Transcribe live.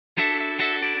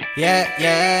Yeah,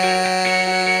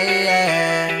 yeah,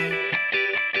 yeah.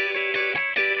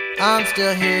 I'm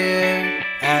still here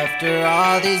after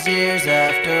all these years,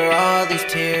 after all these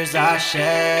tears I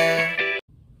shed.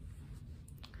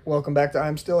 Welcome back to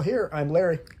I'm Still Here. I'm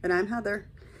Larry. And I'm Heather.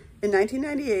 In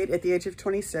 1998, at the age of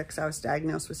 26, I was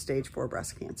diagnosed with stage 4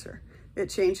 breast cancer. It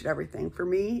changed everything for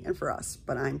me and for us,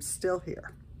 but I'm still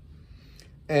here.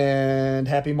 And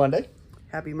happy Monday.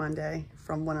 Happy Monday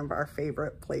from one of our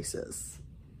favorite places.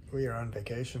 We are on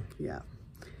vacation. Yeah.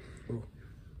 Ooh.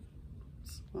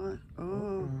 What?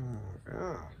 Oh.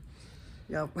 Yeah.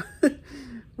 Yep.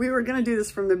 We were going to do this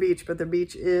from the beach, but the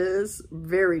beach is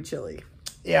very chilly.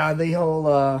 Yeah, the whole,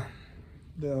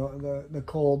 the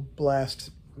cold blast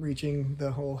reaching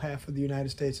the whole half of the United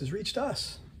States has reached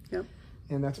us. Yep.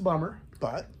 And that's a bummer,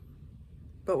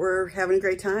 but we're having a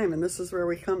great time, and this is where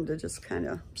we come to just kind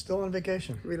of still on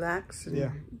vacation. Relax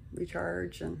and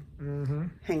recharge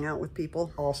and hang out with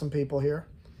people. Awesome people here.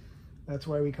 That's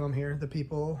why we come here. The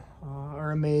people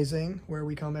are amazing where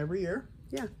we come every year.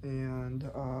 Yeah. And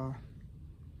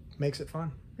makes it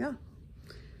fun. Yeah.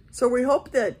 So we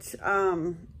hope that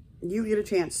you get a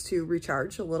chance to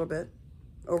recharge a little bit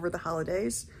over the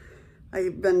holidays.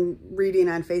 I've been reading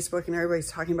on Facebook and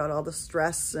everybody's talking about all the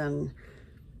stress and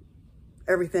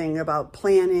everything about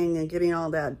planning and getting all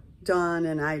that done.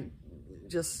 And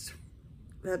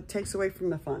that takes away from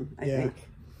the fun, I think.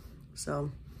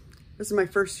 So this is my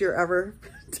first year ever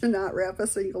to not wrap a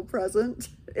single present,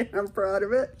 and I'm proud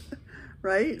of it,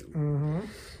 right? Mm-hmm.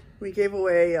 We gave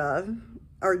away,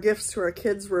 our gifts to our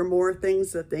kids were more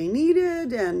things that they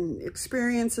needed and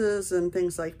experiences and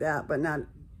things like that, but not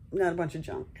a bunch of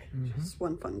junk. Just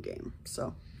one fun game.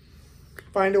 So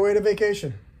find a way to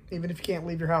vacation, even if you can't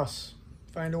leave your house.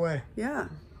 Find a way. Yeah,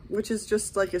 which is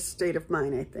just like a state of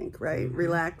mind, I think, right?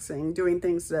 Relaxing, doing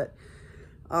things that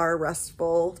are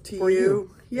restful to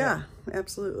you. Yeah,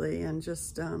 absolutely. And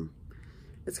just,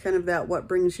 it's kind of that what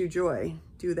brings you joy,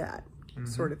 do that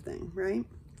sort of thing, right?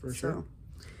 For sure.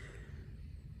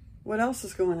 What else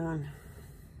is going on?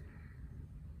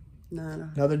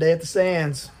 Nada. Another day at the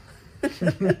Sands.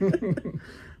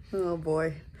 Oh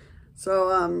boy.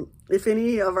 So if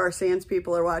any of our Sands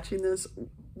people are watching this,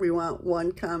 we want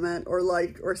one comment or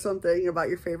like or something about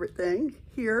your favorite thing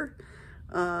here.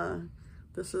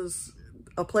 This is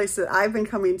a place that I've been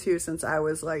coming to since I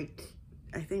was like,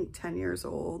 I think 10 years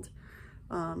old.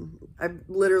 I've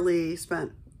literally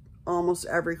spent almost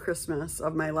every Christmas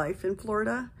of my life in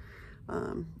Florida.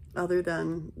 Other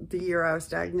than the year I was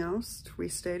diagnosed, we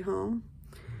stayed home.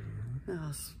 It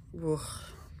was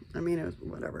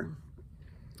whatever.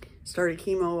 Started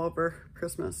chemo over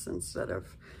Christmas instead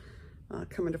of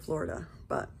coming to Florida.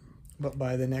 But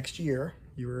by the next year,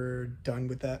 you were done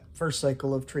with that first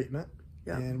cycle of treatment.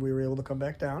 Yeah. And we were able to come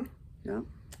back down. Yeah.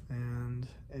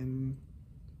 And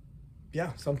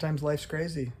yeah, sometimes life's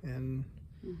crazy and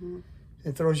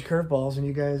it throws you curveballs,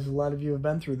 and a lot of you have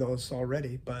been through those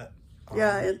already, but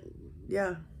yeah.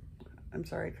 I'm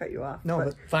sorry, I cut you off. No,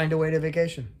 but find a way to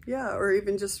vacation. Yeah, or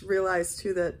even just realize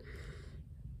too that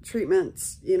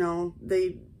treatments,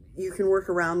 you can work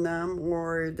around them,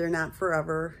 or they're not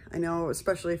forever. I know,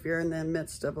 especially if you're in the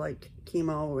midst of like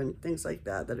chemo and things like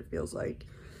that, that it feels like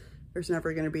there's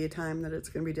never going to be a time that it's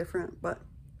going to be different.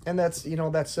 And that's,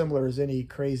 that's similar as any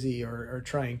crazy or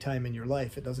trying time in your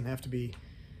life. It doesn't have to be,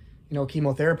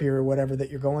 chemotherapy or whatever that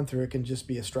you're going through. It can just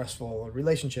be a stressful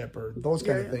relationship or those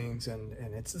kind of things. And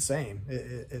it's the same.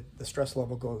 The stress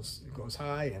level goes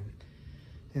high,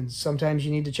 and sometimes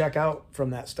you need to check out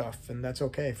from that stuff, and that's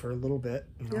okay for a little bit.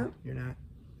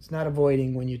 It's not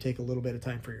avoiding when you take a little bit of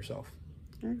time for yourself.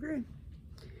 I agree.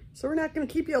 So we're not going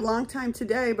to keep you a long time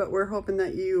today, but we're hoping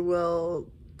that you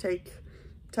will take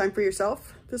time for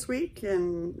yourself this week,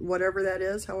 and whatever that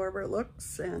is, however it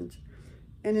looks, and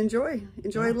enjoy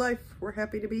life. We're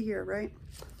happy to be here, right?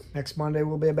 Next Monday,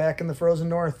 we'll be back in the frozen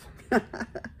north.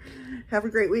 Have a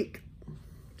great week.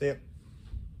 See ya.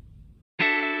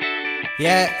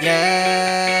 Yeah,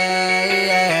 yeah,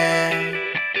 yeah.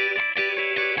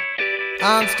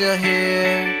 I'm still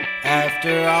here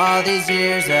after all these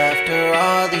years, after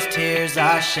all these tears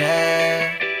I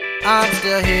shed. I'm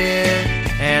still here,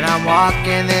 and I'm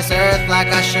walking this earth like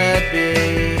I should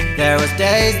be. There was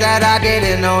days that I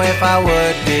didn't know if I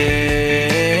would be.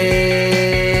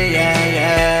 Yeah,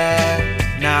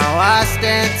 yeah. Now I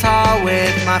stand tall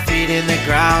with my feet in the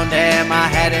ground and my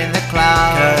head in the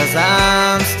clouds, 'cause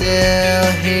I'm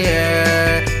still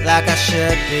here like I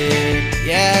should be.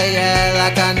 Yeah, yeah,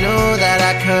 like I knew that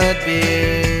I could be.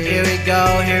 Here we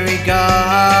go, here we go.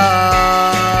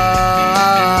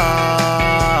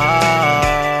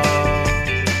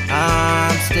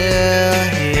 I'm still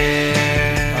here.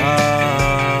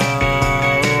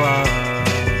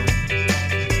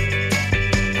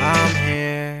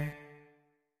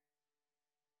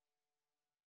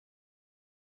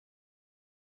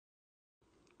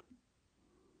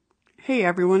 Hey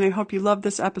everyone, I hope you loved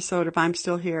this episode of I'm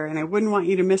Still Here, and I wouldn't want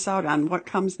you to miss out on what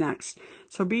comes next.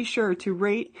 So be sure to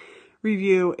rate,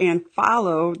 review, and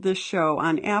follow this show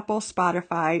on Apple,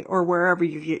 Spotify, or wherever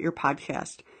you get your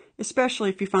podcast, especially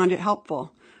if you found it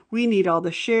helpful. We need all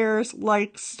the shares,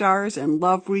 likes, stars, and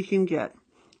love we can get.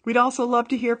 We'd also love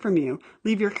to hear from you.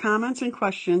 Leave your comments and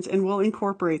questions, and we'll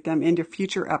incorporate them into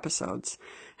future episodes.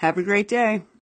 Have a great day.